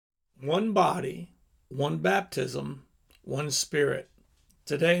One body, one baptism, one spirit.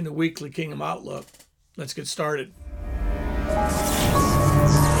 Today in the weekly Kingdom Outlook, let's get started.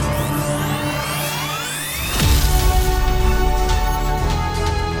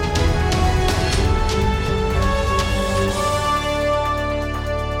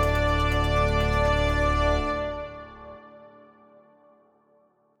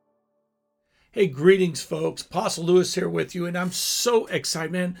 Hey, greetings, folks. Apostle Lewis here with you, and I'm so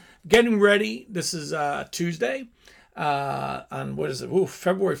excited, man. Getting ready. This is Tuesday on, what is it?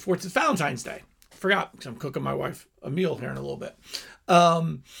 February 4th. It's Valentine's Day. Forgot, because I'm cooking my wife a meal here in a little bit. I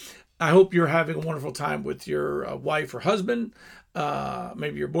hope you're having a wonderful time with your wife or husband,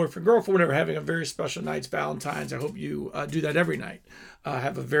 maybe your boyfriend, girlfriend, whatever, having a very special night. It's Valentine's. I hope you do that every night.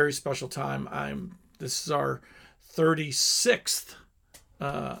 Have a very special time. This is our 36th.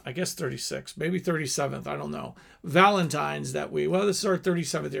 I guess 36, maybe 37th, I don't know. Valentine's this is our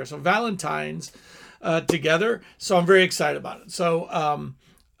 37th year. So Valentine's together. So I'm very excited about it. So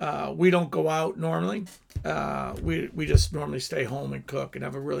we don't go out normally. We just normally stay home and cook and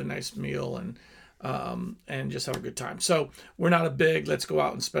have a really nice meal and just have a good time. So we're not a big, let's go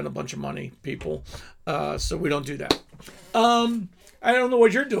out and spend a bunch of money people. So we don't do that. I don't know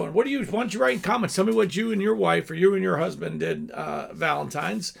what you're doing. Why don't you write in comments? Tell me what you and your wife or you and your husband did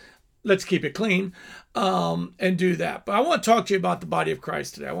Valentine's. Let's keep it clean and do that. But I want to talk to you about the body of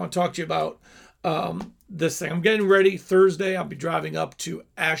Christ today. I want to talk to you about this thing. I'm getting ready. Thursday, I'll be driving up to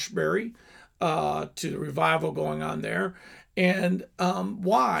Ashbury to the revival going on there. And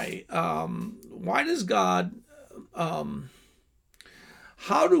why? Why does God...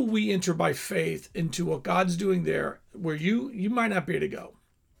 how do we enter by faith into what God's doing there where you might not be able to go?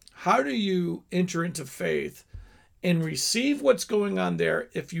 How do you enter into faith and receive what's going on there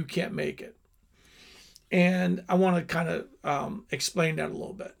if you can't make it? And I want to kind of explain that a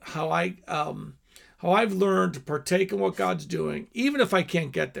little bit. How I've learned to partake in what God's doing, even if I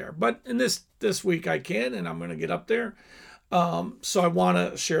can't get there. But in this week I can, and I'm going to get up there. So I want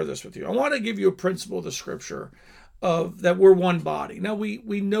to share this with you. I want to give you a principle of the scripture of that we're one body. Now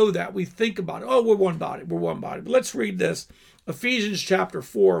we know that. We think about it. Oh, we're one body. We're one body. But let's read this. Ephesians chapter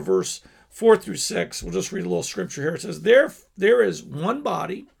 4, verse 4 through 6. We'll just read a little scripture here. It says, there is one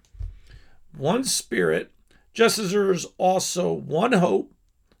body, one spirit, just as there is also one hope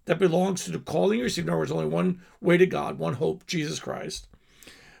that belongs to the calling you received. In other words, only one way to God, one hope, Jesus Christ.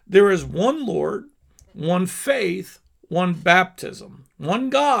 There is one Lord, one faith, one baptism, one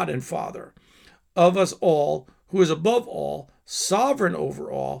God and Father of us all, who is above all, sovereign over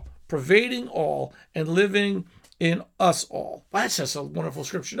all, pervading all, and living in us all. That's just a wonderful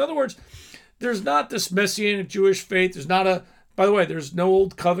scripture. In other words, there's not this Messianic Jewish faith. By the way, there's no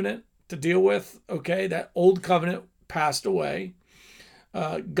old covenant to deal with. Okay, that old covenant passed away.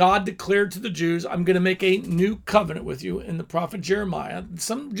 God declared to the Jews, I'm going to make a new covenant with you in the prophet Jeremiah.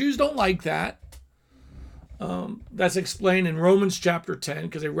 Some Jews don't like that. That's explained in Romans chapter 10,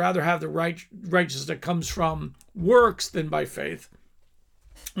 because they rather have the righteousness that comes from works than by faith.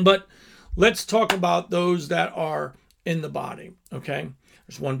 But let's talk about those that are in the body, okay?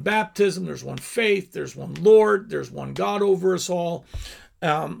 There's one baptism, there's one faith, there's one Lord, there's one God over us all,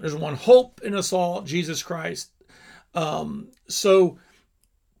 there's one hope in us all, Jesus Christ. So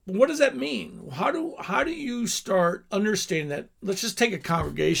what does that mean? How do you start understanding that? Let's just take a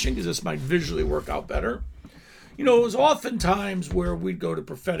congregation, because this might visually work out better. You know, it was oftentimes where we'd go to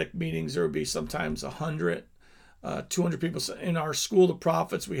prophetic meetings, there would be sometimes 100, 200 people. In our school of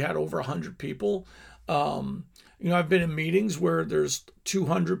prophets, we had over 100 people. I've been in meetings where there's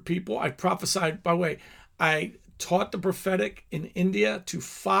 200 people. I prophesied, by the way, I taught the prophetic in India to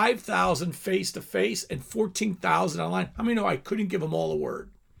 5,000 face-to-face and 14,000 online. How many know I couldn't give them all a word?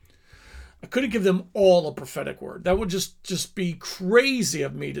 I couldn't give them all a prophetic word. That would just be crazy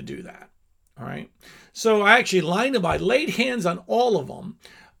of me to do that. All right. So I actually lined them. I laid hands on all of them.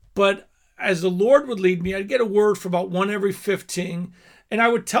 But as the Lord would lead me, I'd get a word for about one every 15. And I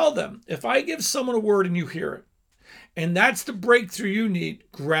would tell them, if I give someone a word and you hear it, and that's the breakthrough you need,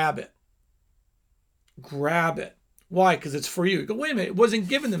 grab it. Grab it. Why? Because it's for you. You go, wait a minute, it wasn't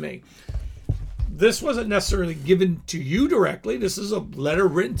given to me. This wasn't necessarily given to you directly. This is a letter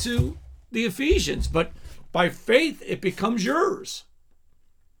written to the Ephesians. But by faith, it becomes yours.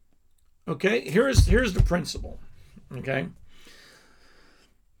 Okay, here's the principle. Okay.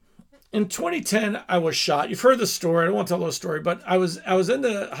 In 2010, I was shot. You've heard the story. I don't want to tell the story, but I was in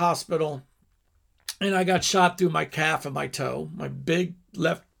the hospital, and I got shot through my calf and my toe. My big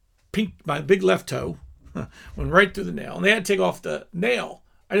left toe went right through the nail, and they had to take off the nail.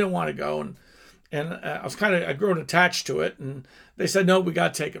 I didn't want to go, and And I'd grown attached to it. And they said, no, we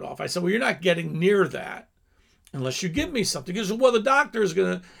got to take it off. I said, well, you're not getting near that unless you give me something. He goes, well, the doctor is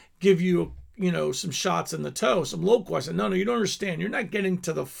going to give you, some shots in the toe, some local. I said, no, you don't understand. You're not getting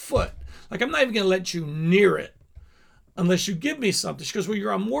to the foot. Like, I'm not even going to let you near it unless you give me something. She goes, well,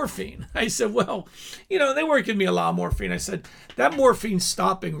 you're on morphine. I said, well, they were giving me a lot of morphine. I said, that morphine's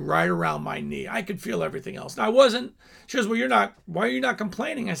stopping right around my knee. I could feel everything else. Now, I wasn't. She goes, well, why are you not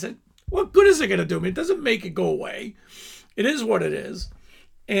complaining? I said, what good is it going to do me? It doesn't make it go away. It is what it is.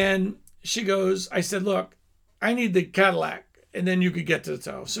 And she goes, I said, look, I need the Cadillac, and then you could get to the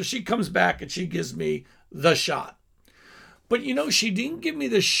toe. So she comes back and she gives me the shot. But she didn't give me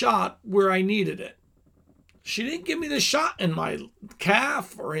the shot where I needed it. She didn't give me the shot in my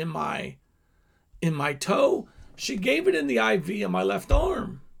calf or in my toe. She gave it in the IV in my left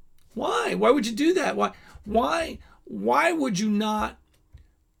arm. Why? Why would you do that? Why would you not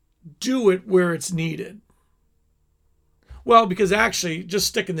do it where it's needed? Well, because actually just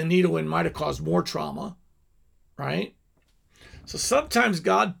sticking the needle in might have caused more trauma, right? So sometimes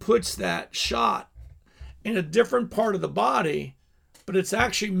God puts that shot in a different part of the body, but it's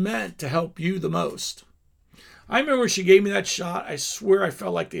actually meant to help you the most. I remember when she gave me that shot, I swear I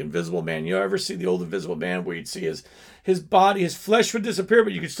felt like the Invisible Man. You ever see the old Invisible Man where you'd see his body, his flesh would disappear,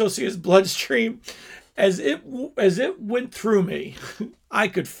 but you could still see his bloodstream? As it went through me, I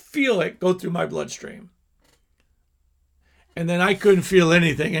could feel it go through my bloodstream. And then I couldn't feel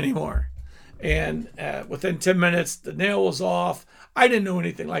anything anymore. And within 10 minutes, the nail was off. I didn't know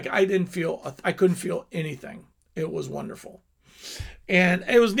anything. Like I couldn't feel anything. It was wonderful. And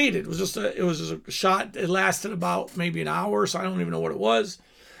it was needed. It was just a shot. It lasted about maybe an hour, so I don't even know what it was.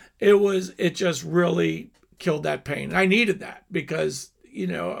 It just really killed that pain. And I needed that because,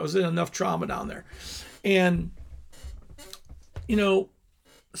 I was in enough trauma down there. And,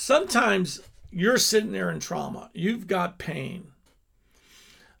 sometimes you're sitting there in trauma. You've got pain.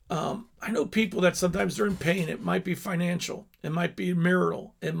 I know people that sometimes they're in pain. It might be financial. It might be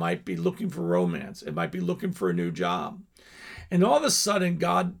marital. It might be looking for romance. It might be looking for a new job. And all of a sudden,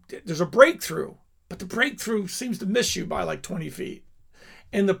 there's a breakthrough. But the breakthrough seems to miss you by like 20 feet.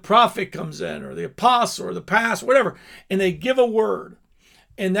 And the prophet comes in, or the apostle, or the pastor, whatever, and they give a word.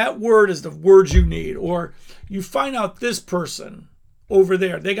 And that word is the word you need. Or you find out this person over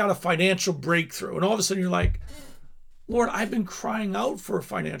there, they got a financial breakthrough. And all of a sudden you're like, Lord, I've been crying out for a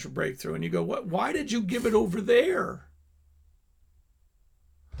financial breakthrough. And you go, what? Why did you give it over there?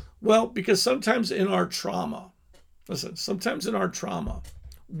 Well, because sometimes in our trauma,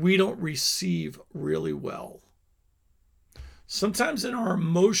 we don't receive really well. Sometimes in our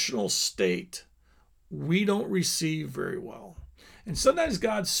emotional state, we don't receive very well. And sometimes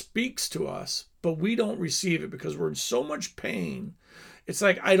God speaks to us, but we don't receive it because we're in so much pain. It's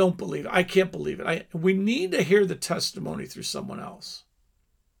like, I don't believe it. I can't believe it. We need to hear the testimony through someone else.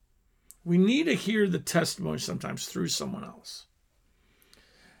 We need to hear the testimony sometimes through someone else.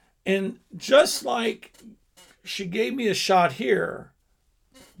 And just like she gave me a shot here,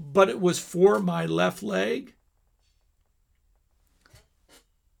 but it was for my left leg,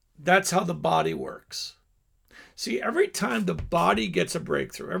 that's how the body works. See, every time the body gets a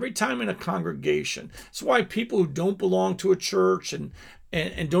breakthrough, every time in a congregation, that's why people who don't belong to a church and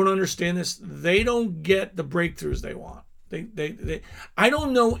don't understand this, they don't get the breakthroughs they want. I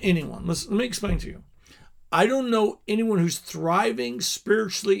don't know anyone. Let me explain to you. I don't know anyone who's thriving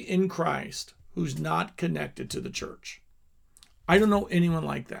spiritually in Christ who's not connected to the church. I don't know anyone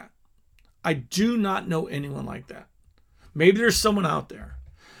like that. I do not know anyone like that. Maybe there's someone out there.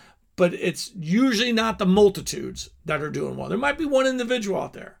 But it's usually not the multitudes that are doing well. There might be one individual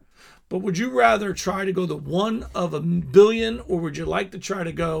out there. But would you rather try to go the one of a billion, or would you like to try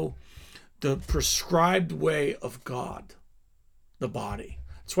to go the prescribed way of God, the body?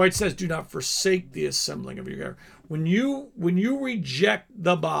 That's why it says, do not forsake the assembling of your. When you reject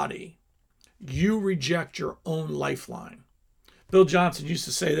the body, you reject your own lifeline. Bill Johnson used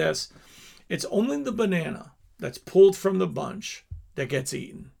to say this: it's only the banana that's pulled from the bunch that gets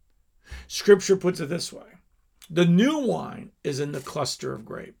eaten. Scripture puts it this way: the new wine is in the cluster of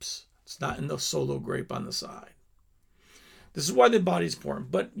grapes. It's not in the solo grape on the side. This is why the body's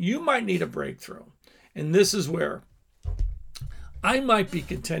important. But you might need a breakthrough. And this is where I might be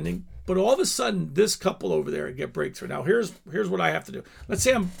contending, but all of a sudden this couple over there get breakthrough. Now here's what I have to do. Let's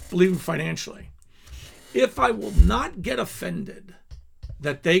say I'm believing financially. If I will not get offended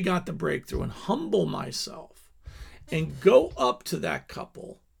that they got the breakthrough and humble myself and go up to that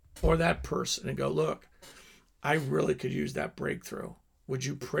couple or that person and go, look, I really could use that breakthrough. Would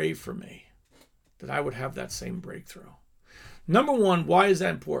you pray for me that I would have that same breakthrough? Number one, why is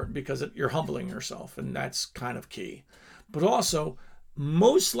that important? Because you're humbling yourself, and that's kind of key. But also,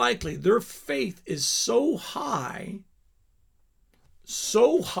 most likely, their faith is so high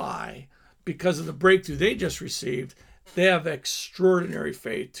because of the breakthrough they just received. They have extraordinary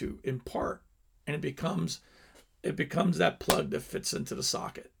faith to impart, and it becomes that plug that fits into the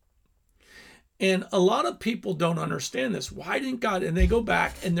socket. And a lot of people don't understand this. Why didn't God? And they go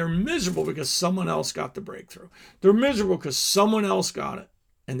back and they're miserable because someone else got the breakthrough. They're miserable because someone else got it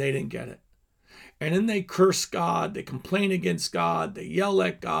and they didn't get it. And then they curse God, they complain against God, they yell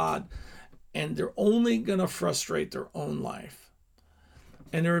at God, and they're only going to frustrate their own life.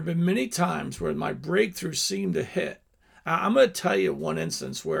 And there have been many times where my breakthrough seemed to hit. I'm going to tell you one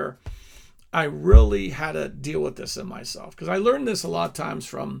instance where I really had to deal with this in myself, because I learned this a lot of times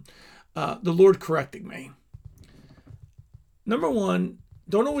from the Lord correcting me. Number one,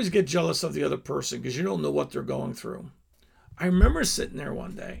 don't always get jealous of the other person because you don't know what they're going through. I remember sitting there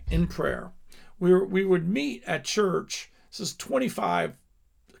one day in prayer. We would meet at church. This is 25,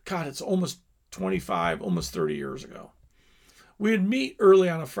 God, it's almost 25, almost 30 years ago. We would meet early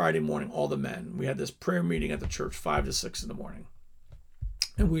on a Friday morning, all the men. We had this prayer meeting at the church, 5 to 6 in the morning.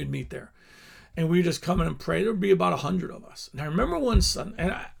 And we would meet there. And we just come in and pray. There would be about 100 of us. And I remember one Sunday,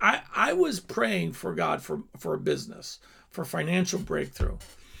 and I was praying for God for a business, for financial breakthrough.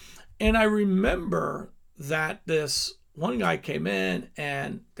 And I remember that this one guy came in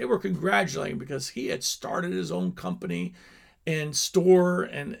and they were congratulating because he had started his own company and store,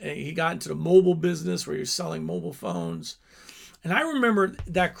 and he got into the mobile business where he was selling mobile phones. And I remember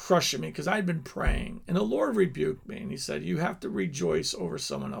that crushing me because I'd been praying. And the Lord rebuked me and he said, you have to rejoice over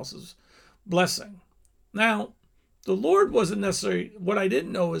someone else's blessing. Now, the Lord wasn't necessarily, what I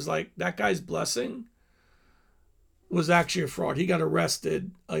didn't know is like that guy's blessing was actually a fraud. He got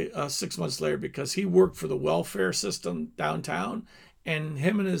arrested 6 months later because he worked for the welfare system downtown, and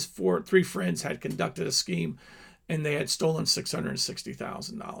him and his three friends had conducted a scheme and they had stolen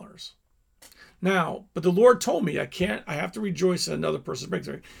 $660,000. Now, but the Lord told me I have to rejoice in another person's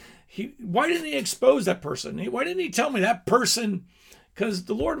breakthrough. Why didn't he expose that person? Why didn't he tell me that person? Because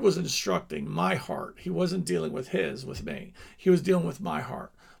the Lord was instructing my heart. He wasn't dealing with me. He was dealing with my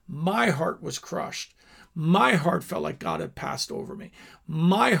heart. My heart was crushed. My heart felt like God had passed over me.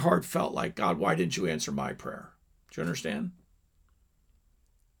 My heart felt like, God, why didn't you answer my prayer? Do you understand?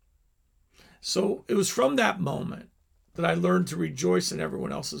 So it was from that moment that I learned to rejoice in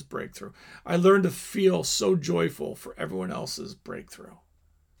everyone else's breakthrough. I learned to feel so joyful for everyone else's breakthrough.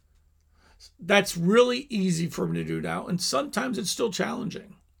 That's really easy for me to do now. And sometimes it's still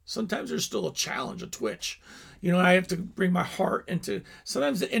challenging. Sometimes there's still a challenge, a twitch. I have to bring my heart into,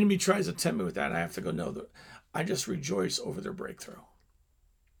 sometimes the enemy tries to tempt me with that. And I have to go, no, I just rejoice over their breakthrough.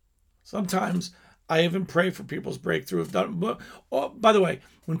 Sometimes I even pray for people's breakthrough. By the way,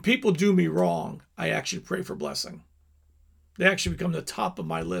 when people do me wrong, I actually pray for blessing. They actually become the top of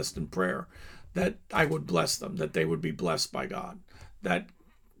my list in prayer, that I would bless them, that they would be blessed by God, that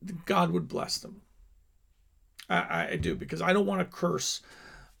God would bless them. I do, because I don't want to curse.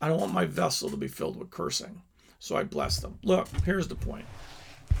 I don't want my vessel to be filled with cursing. So I bless them. Look, here's the point.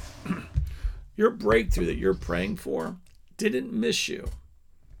 Your breakthrough that you're praying for didn't miss you.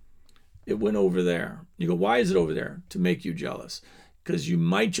 It went over there. You go, why is it over there? To make you jealous. Because you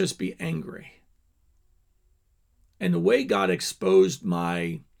might just be angry. And the way God exposed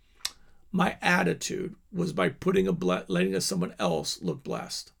my attitude was by letting someone else look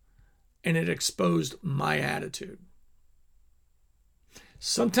blessed. And it exposed my attitude.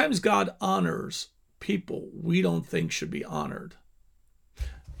 Sometimes God honors people we don't think should be honored.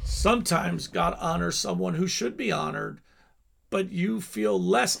 Sometimes God honors someone who should be honored, but you feel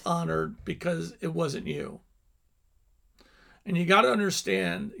less honored because it wasn't you. And you got to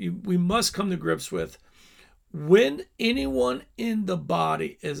understand, we must come to grips with, when anyone in the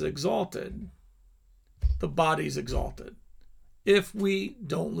body is exalted, the body's exalted. If we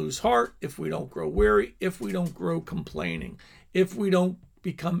don't lose heart, if we don't grow weary, if we don't grow complaining, if we don't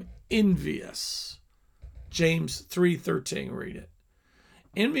become envious. James 3:13, read it.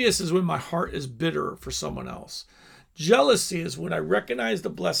 Envious is when my heart is bitter for someone else. Jealousy is when I recognize the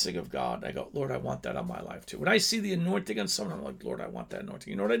blessing of God. I go, Lord, I want that on my life too. When I see the anointing on someone, I'm like, Lord, I want that anointing.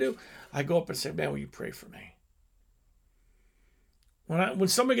 You know what I do? I go up and say, man, will you pray for me? When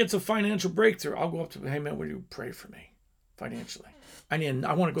somebody gets a financial breakthrough, I'll go up to them, hey, man, will you pray for me financially? I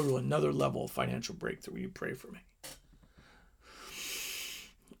want to go to another level of financial breakthrough. Will you pray for me?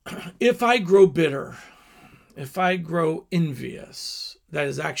 If I grow bitter, if I grow envious, that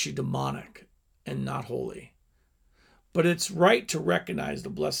is actually demonic and not holy. But it's right to recognize the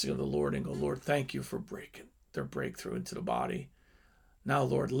blessing of the Lord and go, Lord, thank you for breaking. their breakthrough into the body. Now,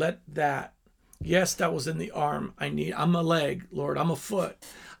 Lord, let that, yes, that was in the arm. I'm a leg, Lord, I'm a foot.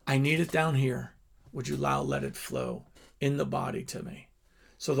 I need it down here. Would you let it flow in the body to me?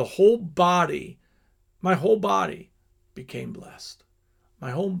 So the whole body, my whole body became blessed.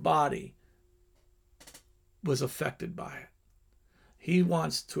 My whole body was affected by it. He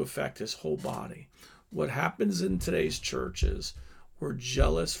wants to affect his whole body. What happens in today's church is we're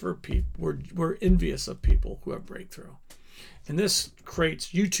jealous for people. We're envious of people who have breakthrough. And this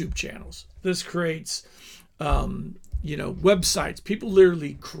creates YouTube channels. This creates, websites. People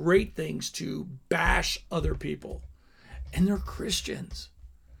literally create things to bash other people. And they're Christians.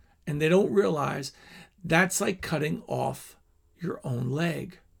 And they don't realize that's like cutting off your own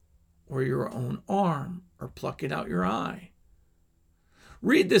leg or your own arm or plucking out your eye.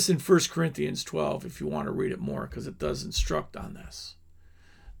 Read this in 1 Corinthians 12 if you want to read it more, because it does instruct on this.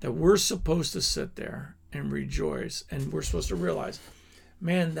 That we're supposed to sit there and rejoice, and we're supposed to realize,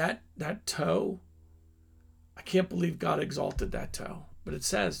 man, that toe, I can't believe God exalted that toe. But it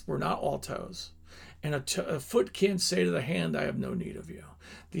says we're not all toes. And a foot can't say to the hand, I have no need of you.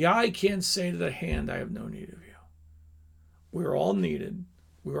 The eye can't say to the hand, I have no need of you. We're all needed.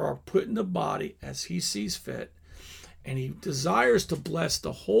 We are put in the body as he sees fit. And he desires to bless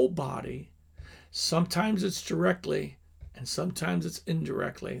the whole body. Sometimes it's directly, and sometimes it's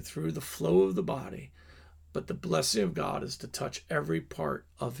indirectly through the flow of the body. But the blessing of God is to touch every part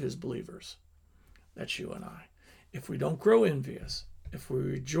of his believers. That's you and I. If we don't grow envious, if we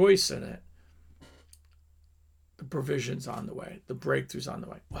rejoice in it, the provision's on the way. The breakthrough's on the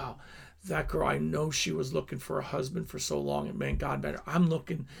way. Wow, that girl, I know she was looking for a husband for so long, and man, God better. I've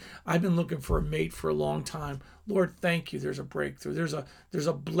been looking for a mate for a long time. Lord, thank you. There's a breakthrough. There's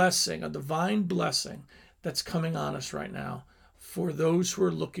a blessing, a divine blessing that's coming on us right now for those who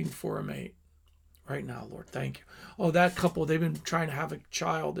are looking for a mate. Right now, Lord, thank you. Oh, that couple, they've been trying to have a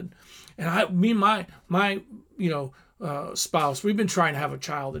child, and my spouse, we've been trying to have a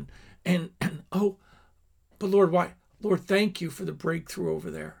child, and oh, but Lord, why? Lord, thank you for the breakthrough over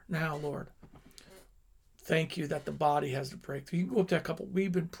there. Now, Lord, thank you that the body has the breakthrough. You can go up to that couple.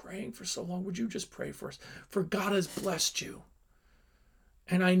 We've been praying for so long. Would you just pray for us? For God has blessed you.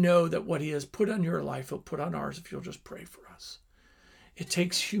 And I know that what he has put on your life, he'll put on ours if you'll just pray for us. It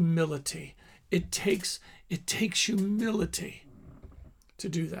takes humility. It takes humility to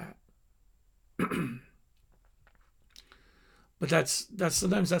do that. But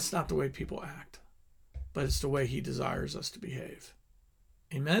sometimes that's not the way people act. But it's the way he desires us to behave.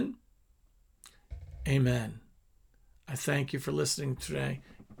 Amen? Amen. I thank you for listening today.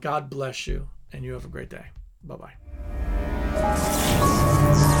 God bless you, and you have a great day. Bye-bye.